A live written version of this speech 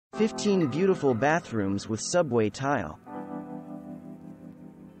15 beautiful bathrooms with subway tile.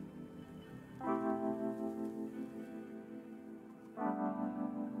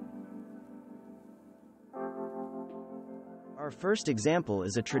 Our first example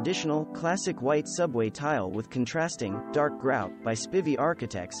is a traditional, classic white subway tile with contrasting, dark grout by Spivey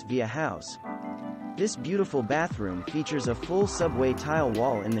Architects via House. This beautiful bathroom features a full subway tile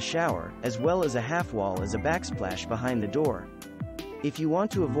wall in the shower, as well as a half wall as a backsplash behind the door. If you want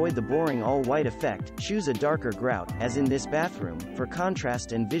to avoid the boring all-white effect, choose a darker grout, as in this bathroom, for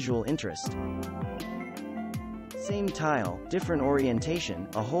contrast and visual interest. Same tile, different orientation,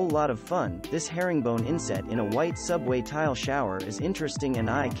 a whole lot of fun. This herringbone inset in a white subway tile shower is interesting and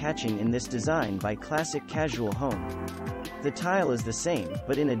eye-catching in this design by Classic Casual Home. The tile is the same,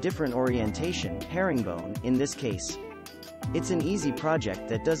 but in a different orientation, herringbone, in this case. It's an easy project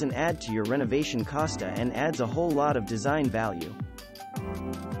that doesn't add to your renovation costa and adds a whole lot of design value.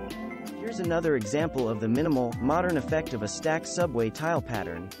 Here's another example of the minimal, modern effect of a stacked subway tile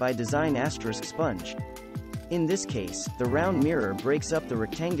pattern, by Design * Sponge. In this case, the round mirror breaks up the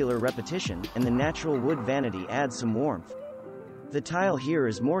rectangular repetition, and the natural wood vanity adds some warmth. The tile here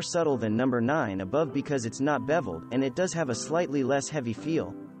is more subtle than number 9 above because it's not beveled, and it does have a slightly less heavy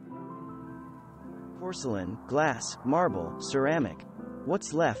feel. Porcelain, glass, marble, ceramic.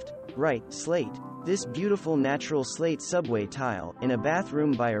 What's left? Right, slate. This beautiful natural slate subway tile, in a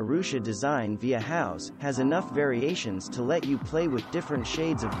bathroom by Arusha Design via House, has enough variations to let you play with different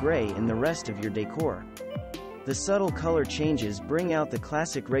shades of gray in the rest of your decor. The subtle color changes bring out the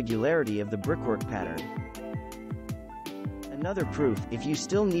classic regularity of the brickwork pattern. Another proof, if you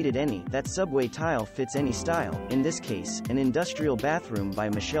still needed any, that subway tile fits any style, in this case, an industrial bathroom by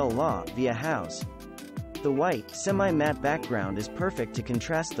Michelle Law via House. The white, semi-matte background is perfect to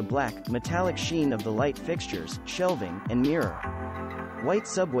contrast the black, metallic sheen of the light fixtures, shelving, and mirror. White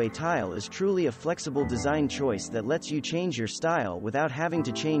subway tile is truly a flexible design choice that lets you change your style without having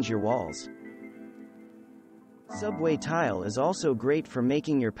to change your walls. Subway tile is also great for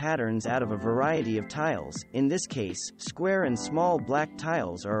making your patterns out of a variety of tiles. In this case, square and small black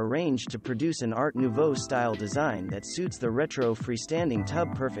tiles are arranged to produce an Art Nouveau style design that suits the retro freestanding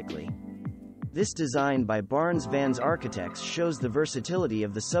tub perfectly. This design by Barnes Vans Architects shows the versatility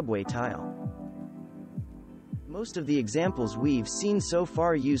of the subway tile. Most of the examples we've seen so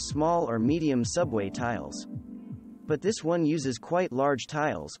far use small or medium subway tiles. But this one uses quite large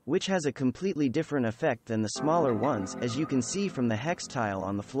tiles, which has a completely different effect than the smaller ones, as you can see from the hex tile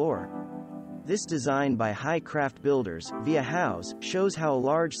on the floor. This design by High Craft Builders, via House, shows how a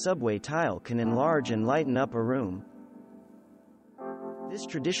large subway tile can enlarge and lighten up a room. This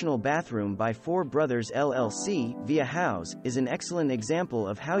traditional bathroom by Four Brothers LLC, via House, is an excellent example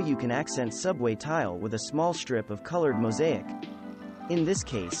of how you can accent subway tile with a small strip of colored mosaic. In this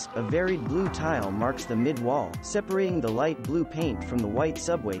case, a varied blue tile marks the mid-wall, separating the light blue paint from the white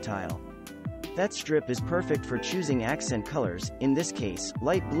subway tile. That strip is perfect for choosing accent colors, in this case,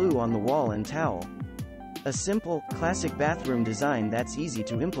 light blue on the wall and towel. A simple, classic bathroom design that's easy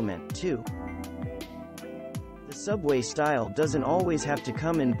to implement, too. The subway style doesn't always have to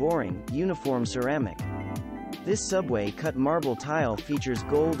come in boring, uniform ceramic. This subway cut marble tile features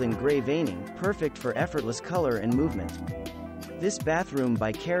gold and gray veining, perfect for effortless color and movement. This bathroom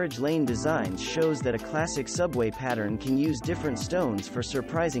by Carriage Lane Designs shows that a classic subway pattern can use different stones for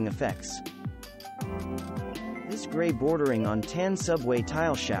surprising effects. This gray bordering on tan subway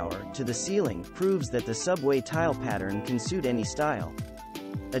tile shower to the ceiling proves that the subway tile pattern can suit any style.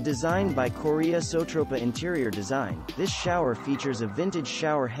 A design by Korea Sotropa Interior Design, this shower features a vintage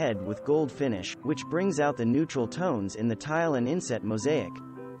shower head with gold finish, which brings out the neutral tones in the tile and inset mosaic.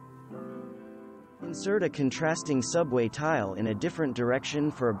 Insert a contrasting subway tile in a different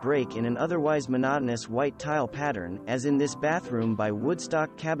direction for a break in an otherwise monotonous white tile pattern, as in this bathroom by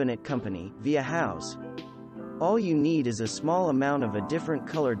Woodstock Cabinet Company, via House. All you need is a small amount of a different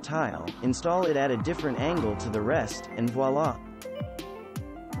colored tile, install it at a different angle to the rest, and voila!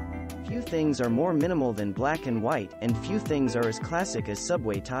 Few things are more minimal than black and white, and few things are as classic as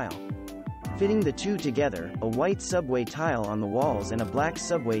subway tile. Fitting the two together, a white subway tile on the walls and a black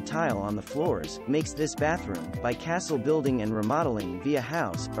subway tile on the floors, makes this bathroom, by Castle Building and Remodeling via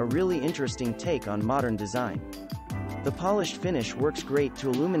House, a really interesting take on modern design. The polished finish works great to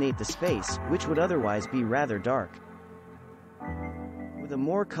illuminate the space, which would otherwise be rather dark. With a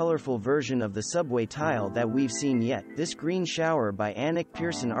more colorful version of the subway tile that we've seen yet, this green shower by Anik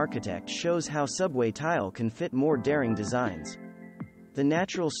Pearson Architect shows how subway tile can fit more daring designs. The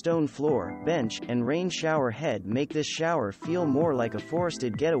natural stone floor, bench, and rain shower head make this shower feel more like a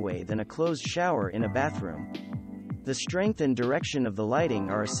forested getaway than a closed shower in a bathroom. The strength and direction of the lighting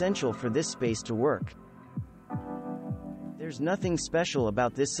are essential for this space to work. There's nothing special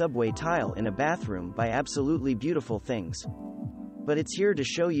about this subway tile in a bathroom by absolutely beautiful things. But it's here to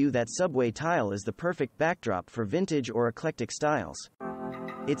show you that subway tile is the perfect backdrop for vintage or eclectic styles.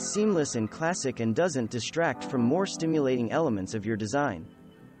 It's seamless and classic and doesn't distract from more stimulating elements of your design.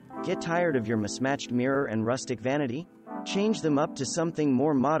 Get tired of your mismatched mirror and rustic vanity? Change them up to something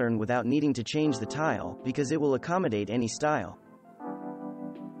more modern without needing to change the tile, because it will accommodate any style.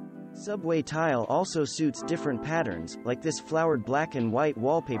 Subway tile also suits different patterns, like this flowered black and white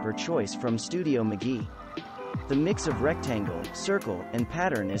wallpaper choice from Studio McGee. The mix of rectangle, circle, and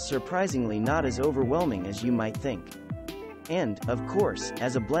pattern is surprisingly not as overwhelming as you might think. And, of course,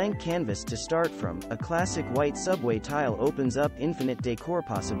 as a blank canvas to start from, a classic white subway tile opens up infinite decor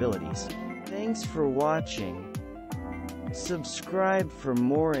possibilities. Thanks for watching. Subscribe for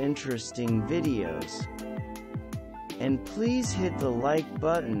more interesting videos. And please hit the like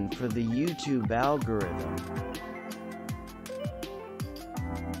button for the YouTube algorithm.